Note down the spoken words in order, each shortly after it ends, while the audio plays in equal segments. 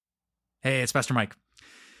Hey, it's Pastor Mike.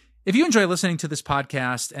 If you enjoy listening to this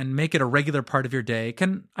podcast and make it a regular part of your day,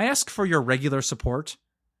 can I ask for your regular support?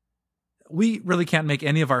 We really can't make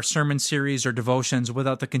any of our sermon series or devotions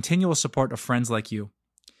without the continual support of friends like you.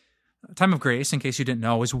 Time of Grace, in case you didn't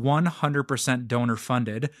know, is 100%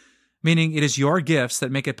 donor-funded, meaning it is your gifts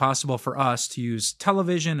that make it possible for us to use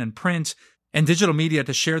television and print and digital media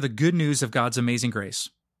to share the good news of God's amazing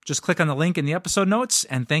grace. Just click on the link in the episode notes,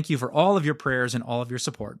 and thank you for all of your prayers and all of your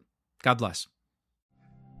support. God bless.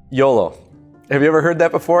 YOLO. Have you ever heard that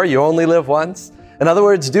before? You only live once. In other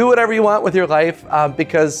words, do whatever you want with your life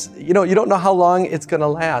because you don't know how long it's going to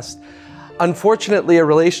last. Unfortunately, a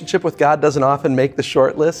relationship with God doesn't often make the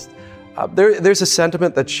short list. There's a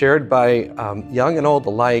sentiment that's shared by young and old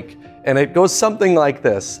alike, and it goes something like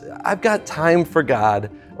this. I've got time for God,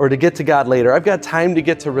 or to get to God later. I've got time to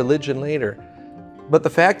get to religion later. But the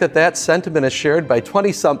fact that that sentiment is shared by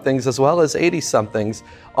 20-somethings as well as 80-somethings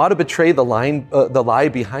ought to betray the lie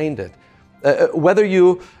behind it. Whether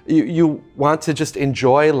you want to just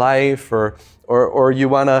enjoy life or you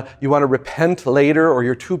want to repent later, or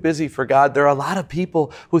you're too busy for God, there are a lot of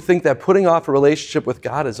people who think that putting off a relationship with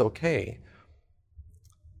God is okay.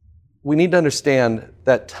 We need to understand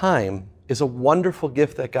that time is a wonderful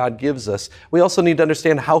gift that God gives us. We also need to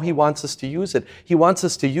understand how He wants us to use it. He wants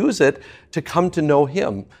us to use it to come to know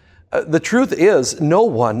Him. The truth is, no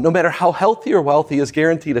one, no matter how healthy or wealthy, is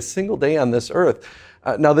guaranteed a single day on this earth.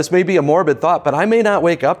 Now, this may be a morbid thought, but I may not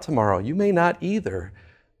wake up tomorrow. You may not either.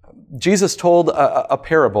 Jesus told a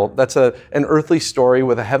parable that's an earthly story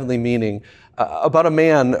with a heavenly meaning about a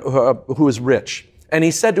man who is rich. And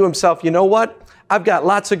he said to himself, you know what? I've got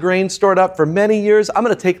lots of grain stored up for many years. I'm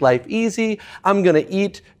going to take life easy. I'm going to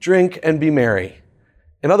eat, drink, and be merry.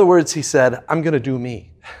 In other words, he said, I'm going to do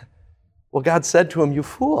me. Well, God said to him, you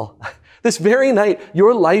fool. This very night,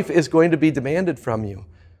 your life is going to be demanded from you.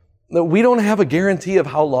 We don't have a guarantee of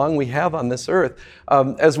how long we have on this earth.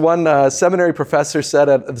 As one seminary professor said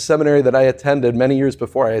at the seminary that I attended many years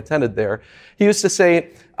before I attended there, he used to say,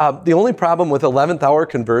 the only problem with 11th hour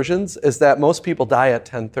conversions is that most people die at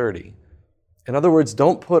 10:30. In other words,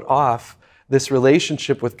 don't put off this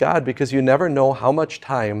relationship with God because you never know how much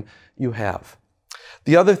time you have.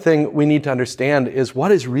 The other thing we need to understand is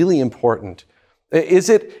what is really important. Is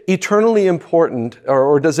it eternally important,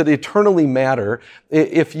 or does it eternally matter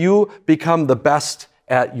if you become the best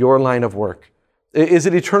at your line of work? Is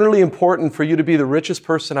it eternally important for you to be the richest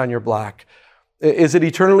person on your block? Is it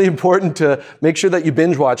eternally important to make sure that you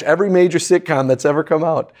binge watch every major sitcom that's ever come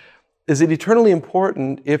out? Is it eternally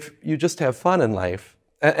important if you just have fun in life?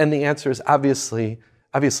 And the answer is obviously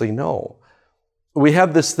no. We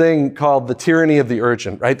have this thing called the tyranny of the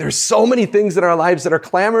urgent, right? There's so many things in our lives that are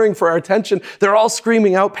clamoring for our attention. They're all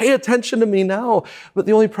screaming out, pay attention to me now. But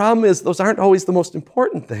the only problem is those aren't always the most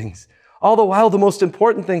important things. All the while, the most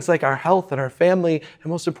important things like our health and our family,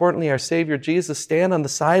 and most importantly, our Savior Jesus, stand on the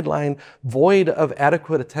sideline void of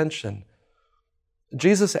adequate attention.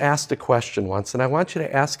 Jesus asked a question once, and I want you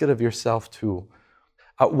to ask it of yourself too.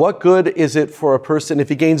 What good is it for a person if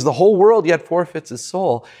he gains the whole world yet forfeits his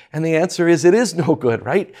soul? And the answer is, it is no good,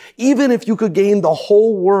 right? Even if you could gain the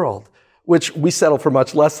whole world, which we settle for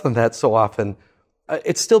much less than that so often,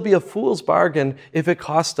 it'd still be a fool's bargain if it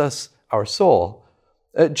cost us our soul.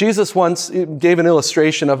 Jesus once gave an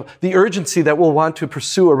illustration of the urgency that we'll want to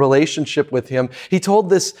pursue a relationship with Him. He told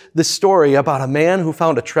this story about a man who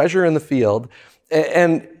found a treasure in the field,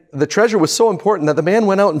 and the treasure was so important that the man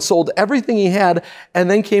went out and sold everything he had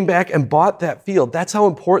and then came back and bought that field. That's how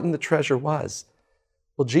important the treasure was.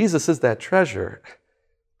 Well, Jesus is that treasure.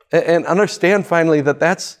 And understand finally that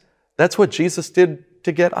that's what Jesus did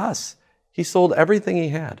to get us. He sold everything he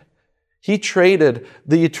had. He traded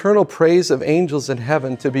the eternal praise of angels in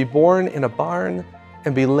heaven to be born in a barn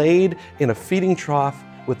and be laid in a feeding trough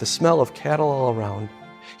with the smell of cattle all around.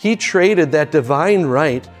 He traded that divine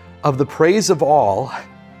right of the praise of all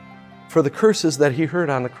for the curses that He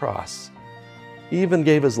heard on the cross. He even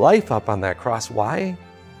gave His life up on that cross. Why?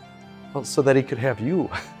 Well, so that He could have you,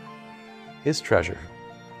 His treasure.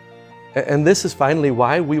 And this is finally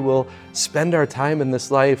why we will spend our time in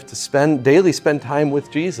this life to daily spend time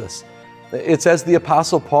with Jesus. It's as the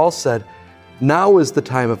Apostle Paul said, now is the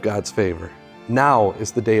time of God's favor. Now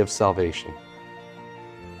is the day of salvation.